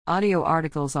Audio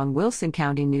articles on Wilson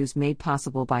County News made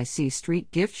possible by C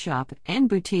Street Gift Shop and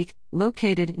Boutique,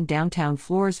 located in downtown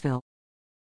Floresville.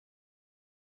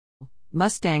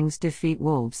 Mustangs defeat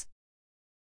Wolves.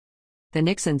 The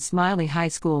Nixon Smiley High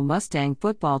School Mustang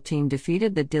football team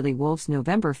defeated the Dilley Wolves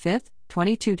November 5,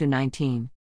 22-19.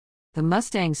 The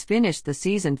Mustangs finished the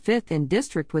season 5th in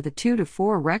district with a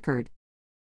 2-4 record,